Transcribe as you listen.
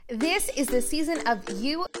This is the Season of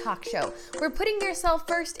You talk show, where putting yourself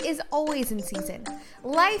first is always in season.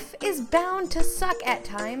 Life is bound to suck at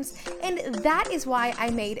times, and that is why I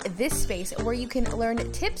made this space where you can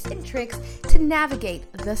learn tips and tricks to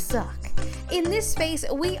navigate the suck. In this space,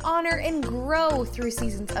 we honor and grow through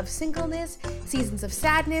seasons of singleness, seasons of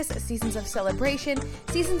sadness, seasons of celebration,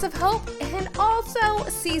 seasons of hope, and also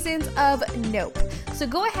seasons of nope. So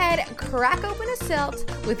go ahead, crack open a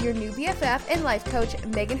Selt with your new BFF and life coach,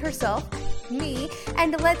 Megan herself, me,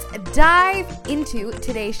 and let's dive into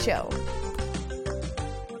today's show.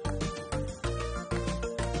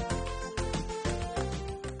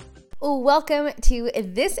 Welcome to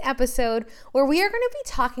this episode where we are going to be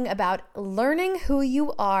talking about learning who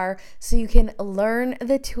you are so you can learn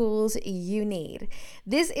the tools you need.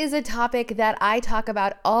 This is a topic that I talk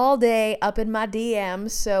about all day up in my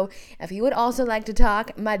DMs, so if you would also like to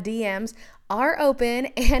talk, my DMs are open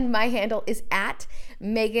and my handle is at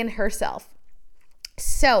Megan herself.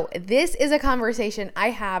 So this is a conversation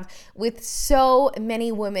I have with so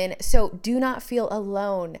many women, so do not feel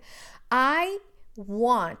alone. I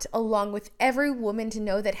want, along with every woman, to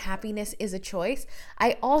know that happiness is a choice.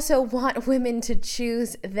 I also want women to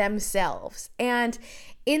choose themselves. And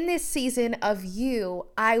in this season of you,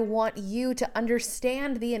 I want you to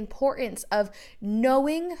understand the importance of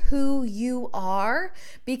knowing who you are,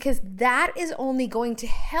 because that is only going to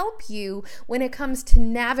help you when it comes to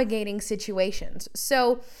navigating situations.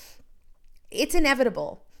 So it's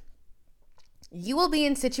inevitable. You will be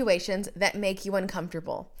in situations that make you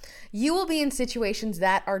uncomfortable. You will be in situations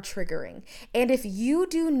that are triggering. And if you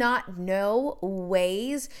do not know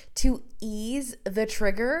ways to ease the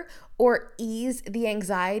trigger or ease the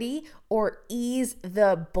anxiety or ease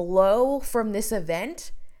the blow from this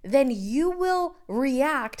event, then you will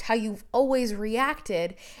react how you've always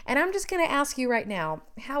reacted. And I'm just going to ask you right now,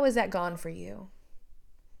 how has that gone for you?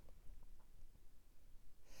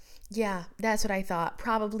 Yeah, that's what I thought.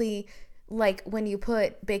 Probably like when you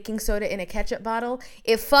put baking soda in a ketchup bottle,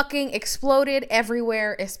 it fucking exploded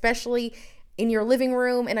everywhere, especially in your living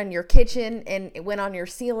room and on your kitchen, and it went on your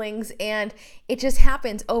ceilings, and it just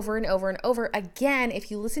happens over and over and over again. If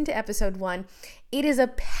you listen to episode 1, it is a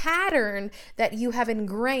pattern that you have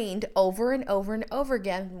ingrained over and over and over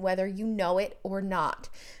again, whether you know it or not.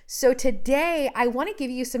 So today I want to give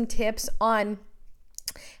you some tips on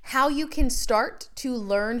how you can start to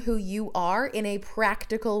learn who you are in a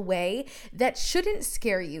practical way that shouldn't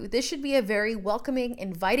scare you. This should be a very welcoming,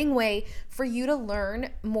 inviting way for you to learn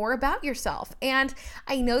more about yourself. And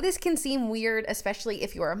I know this can seem weird, especially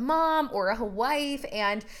if you're a mom or a wife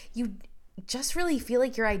and you just really feel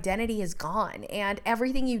like your identity is gone and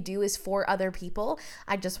everything you do is for other people.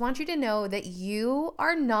 I just want you to know that you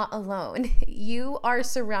are not alone. You are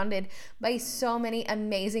surrounded by so many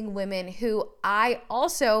amazing women who I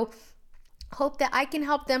also hope that I can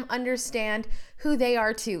help them understand who they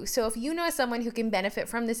are too. So if you know someone who can benefit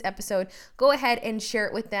from this episode, go ahead and share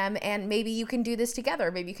it with them, and maybe you can do this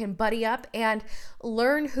together. Maybe you can buddy up and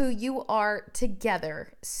learn who you are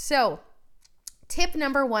together. So tip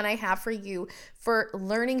number 1 I have for you for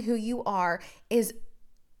learning who you are is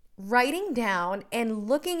writing down and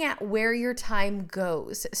looking at where your time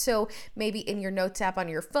goes. So maybe in your notes app on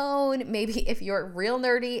your phone, maybe if you're real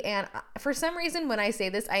nerdy, and for some reason when I say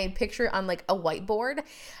this, I picture on like a whiteboard,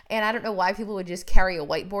 and I don't know why people would just carry a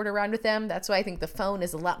whiteboard around with them. That's why I think the phone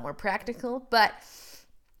is a lot more practical, but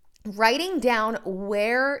writing down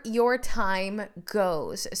where your time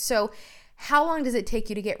goes. So how long does it take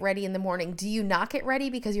you to get ready in the morning? Do you not get ready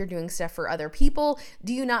because you're doing stuff for other people?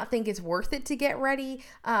 Do you not think it's worth it to get ready?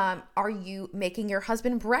 Are you making your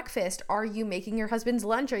husband breakfast? Are you making your husband's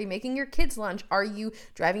lunch? Are you making your kids' lunch? Are you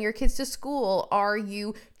driving your kids to school? Are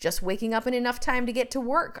you just waking up in enough time to get to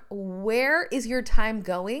work? Where is your time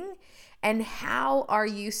going? And how are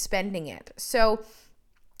you spending it? So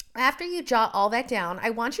after you jot all that down, I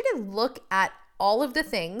want you to look at all of the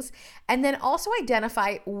things, and then also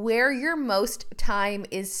identify where your most time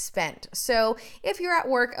is spent. So if you're at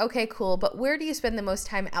work, okay, cool, but where do you spend the most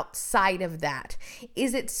time outside of that?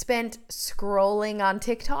 Is it spent scrolling on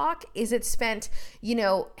TikTok? Is it spent,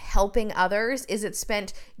 helping others? Is it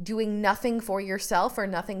spent doing nothing for yourself or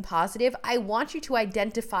nothing positive? I want you to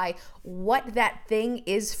identify what that thing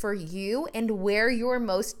is for you and where your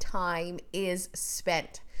most time is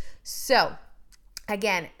spent. So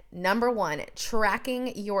again, number 1,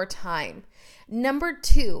 tracking your time. Number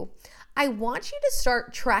 2, I want you to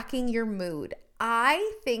start tracking your mood.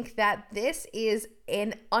 I think that this is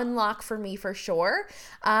an unlock for me for sure.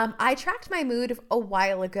 I tracked my mood a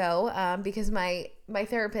while ago because my my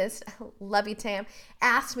therapist, love you, Tam,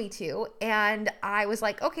 asked me to. And I was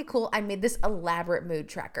like, okay, cool. I made this elaborate mood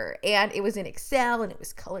tracker, and it was in Excel and it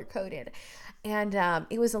was color coded. And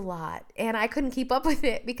it was a lot. And I couldn't keep up with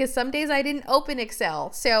it because some days I didn't open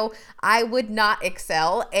Excel. So I would not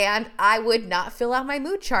Excel and I would not fill out my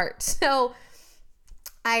mood chart. So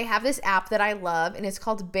I have this app that I love, and it's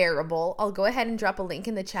called Bearable. I'll go ahead and drop a link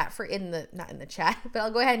in the chat not in the chat, but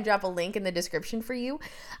I'll go ahead and drop a link in the description for you.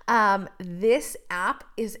 This app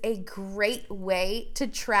is a great way to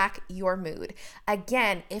track your mood.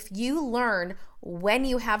 Again, if you learn when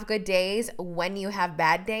you have good days, when you have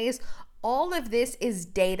bad days, all of this is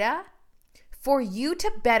data for you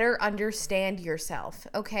to better understand yourself,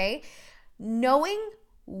 okay? Knowing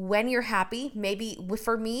when you're happy, maybe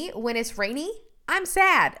for me, when it's rainy, I'm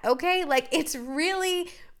sad, okay? Like, it's really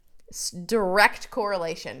direct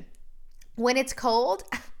correlation. When it's cold,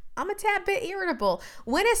 I'm a tad bit irritable.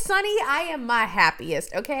 When it's sunny, I am my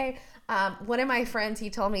happiest, okay? One of my friends,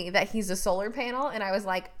 he told me that he's a solar panel, and I was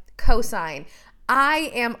like, cosign.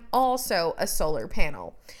 I am also a solar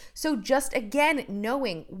panel. So just again,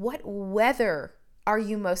 knowing what weather are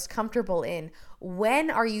you most comfortable in?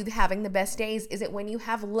 When are you having the best days? Is it when you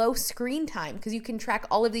have low screen time? Because you can track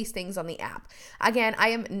all of these things on the app. Again, I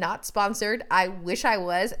am not sponsored. I wish I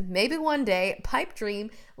was. Maybe one day, pipe dream.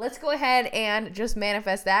 Let's go ahead and just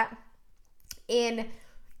manifest that.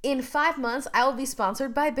 In 5 months, I will be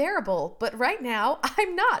sponsored by Bearable, but right now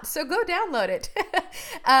I'm not. So go download it.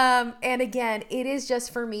 And again, it is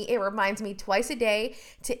just for me. It reminds me twice a day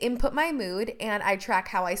to input my mood, and I track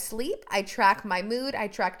how I sleep. I track my mood. I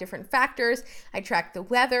track different factors. I track the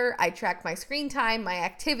weather. I track my screen time, my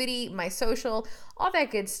activity, my social, all that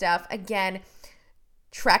good stuff. Again,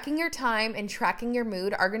 tracking your time and tracking your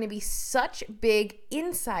mood are going to be such big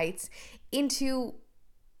insights into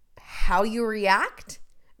how you react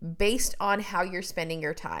based on how you're spending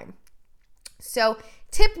your time. So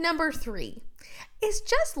tip number 3 is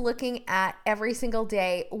just looking at every single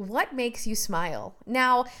day what makes you smile.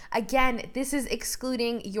 Now, again, this is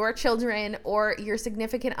excluding your children or your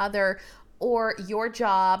significant other or your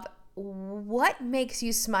job. What makes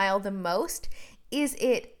you smile the most? Is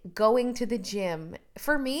it going to the gym?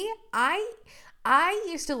 For me, I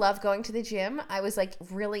used to love going to the gym. I was like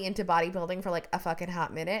really into bodybuilding for like a fucking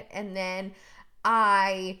hot minute, and then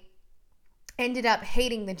I ended up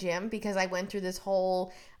hating the gym because I went through this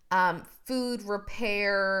whole food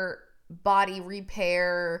repair, body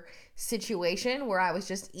repair situation where I was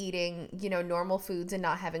just eating, normal foods and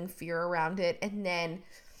not having fear around it. And then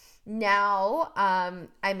now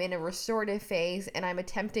I'm in a restorative phase, and I'm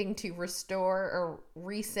attempting to restore or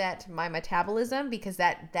reset my metabolism because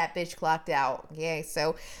that bitch clocked out. Yay.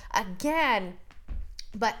 So again,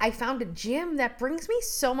 but I found a gym that brings me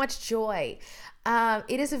so much joy.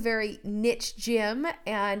 It is a very niche gym,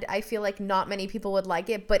 and I feel like not many people would like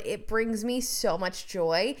it, but it brings me so much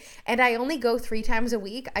joy. And I only go 3 times a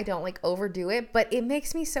week. I don't like overdo it, but it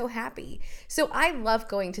makes me so happy. So I love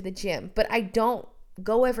going to the gym, but I don't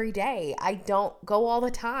go every day. I don't go all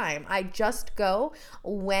the time. I just go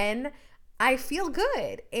when I feel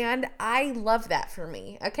good, and I love that for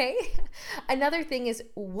me, okay? Another thing is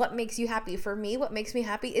what makes you happy. For me, what makes me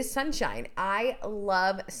happy is sunshine. I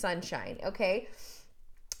love sunshine, okay?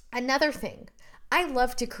 Another thing, I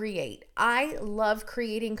love to create. I love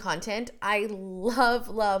creating content. I love,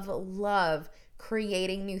 love, love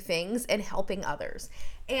creating new things and helping others.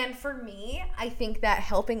 And for me, I think that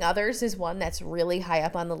helping others is one that's really high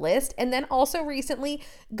up on the list. And then also recently,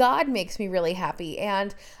 God makes me really happy.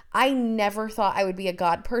 And I never thought I would be a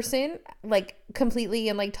God person, like completely,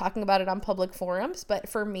 and like talking about it on public forums. But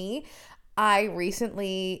for me, I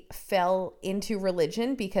recently fell into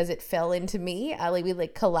religion because it fell into me. We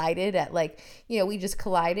collided at we just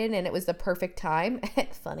collided, and it was the perfect time.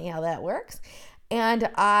 Funny how that works. And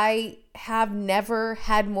I have never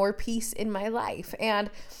had more peace in my life. And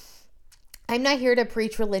I'm not here to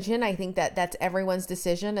preach religion. I think that that's everyone's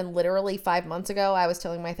decision. And literally 5 months ago, I was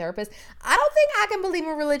telling my therapist, I don't think I can believe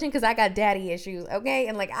in religion because I got daddy issues, okay?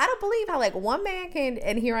 And I don't believe how one man can,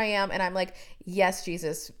 and here I am. And I'm like, yes,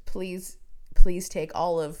 Jesus, please take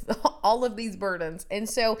all of these burdens. And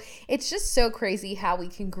so it's just so crazy how we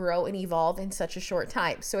can grow and evolve in such a short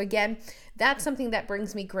time. So again, that's something that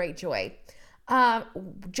brings me great joy.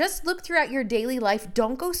 Just look throughout your daily life.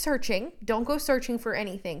 Don't go searching for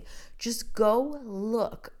anything. Just go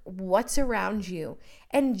look what's around you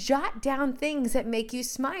and jot down things that make you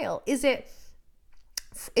smile. Is it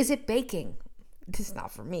baking? This is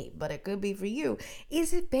not for me, but it could be for you.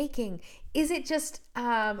 Is it baking? Is it just,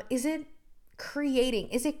 is it creating?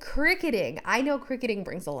 Is it cricketing? I know cricketing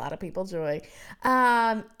brings a lot of people joy.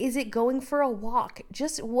 Is it going for a walk?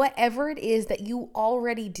 Just whatever it is that you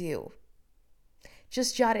already do.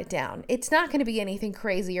 Just jot it down. It's not going to be anything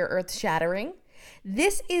crazy or earth-shattering.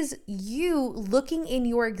 This is you looking in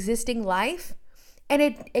your existing life and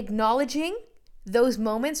acknowledging those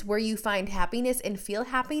moments where you find happiness and feel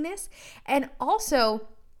happiness, and also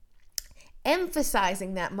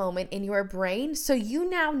emphasizing that moment in your brain so you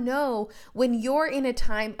now know when you're in a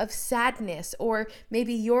time of sadness or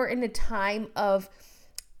maybe you're in a time of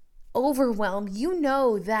overwhelm, you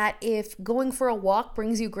know that if going for a walk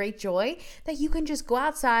brings you great joy, that you can just go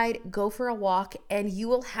outside, go for a walk, and you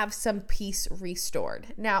will have some peace restored.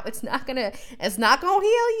 Now, it's not gonna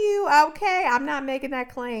heal you, okay? I'm not making that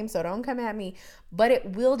claim, so don't come at me, but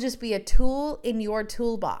it will just be a tool in your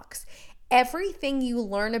toolbox. Everything you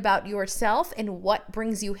learn about yourself and what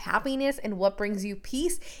brings you happiness and what brings you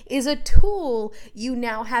peace is a tool you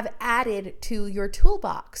now have added to your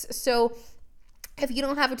toolbox. So if you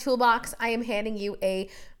don't have a toolbox, I am handing you a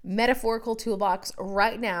metaphorical toolbox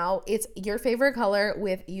right now. It's your favorite color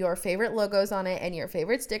with your favorite logos on it and your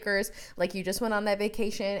favorite stickers, like you just went on that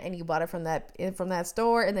vacation and you bought it from that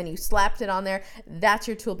store and then you slapped it on there. That's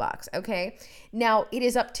your toolbox, okay? Now, it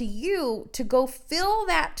is up to you to go fill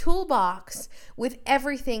that toolbox with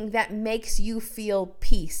everything that makes you feel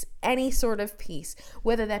peace, any sort of peace,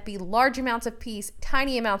 whether that be large amounts of peace,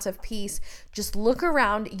 tiny amounts of peace. Just look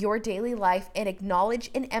around your daily life and acknowledge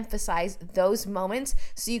and emphasize those moments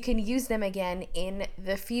so you can use them again in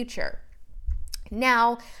the future.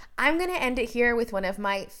 Now, I'm going to end it here with one of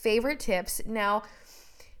my favorite tips. Now,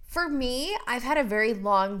 for me, I've had a very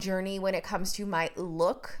long journey when it comes to my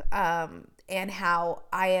look and how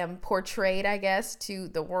I am portrayed, I guess, to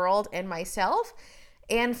the world and myself.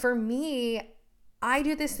 And for me, I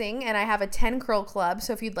do this thing and I have a 10 curl club.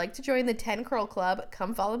 So if you'd like to join the 10 curl club,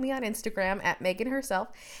 come follow me on Instagram at Megan Herself.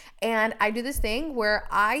 And I do this thing where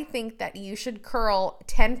I think that you should curl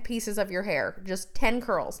 10 pieces of your hair, just 10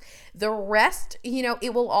 curls. The rest,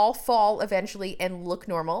 it will all fall eventually and look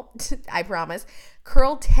normal. I promise.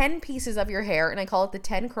 Curl 10 pieces of your hair, and I call it the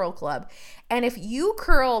 10 curl club. And if you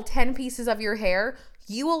curl 10 pieces of your hair,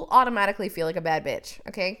 you will automatically feel like a bad bitch,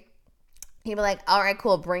 okay? You'll be like, all right,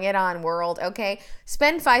 cool, bring it on, world, okay?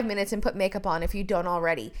 Spend 5 minutes and put makeup on if you don't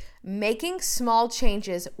already. Making small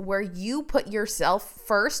changes where you put yourself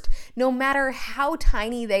first, no matter how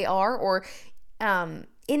tiny they are or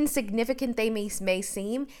insignificant they may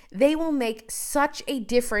seem, they will make such a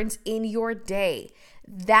difference in your day.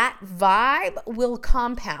 That vibe will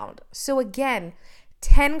compound. So again,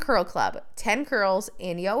 10 curl club, 10 curls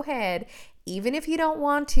in your head. Even if you don't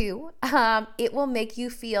want to, it will make you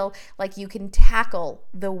feel like you can tackle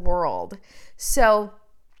the world. So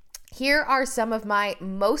here are some of my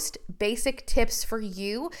most basic tips for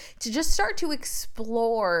you to just start to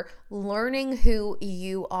explore learning who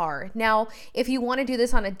you are. Now, if you want to do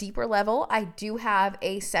this on a deeper level, I do have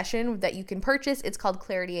a session that you can purchase. It's called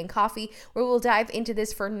Clarity and Coffee, where we'll dive into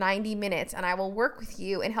this for 90 minutes and I will work with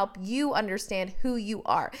you and help you understand who you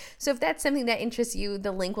are. So if that's something that interests you,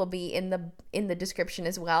 the link will be in the description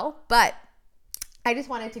as well. But I just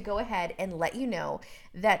wanted to go ahead and let you know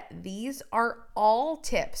that these are all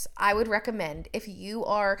tips I would recommend if you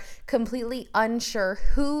are completely unsure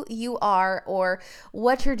who you are or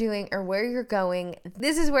what you're doing or where you're going.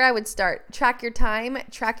 This is where I would start. Track your time,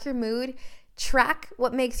 track your mood, track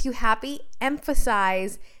what makes you happy,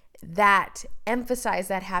 emphasize that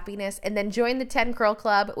happiness, and then join the 10 curl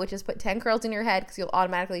club, which is put 10 curls in your head because you'll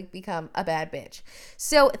automatically become a bad bitch.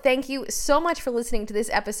 So thank you so much for listening to this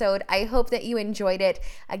episode. I hope that you enjoyed it.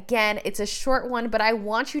 Again, it's a short one, but I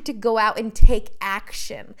want you to go out and take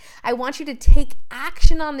action. I want you to take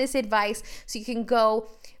action on this advice so you can go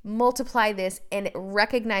multiply this and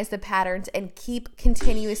recognize the patterns and keep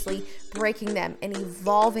continuously breaking them and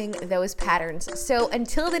evolving those patterns. So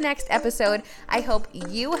until the next episode, I hope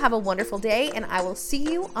you have a wonderful day and I will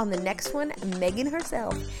see you on the next one. Megan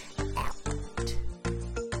Herself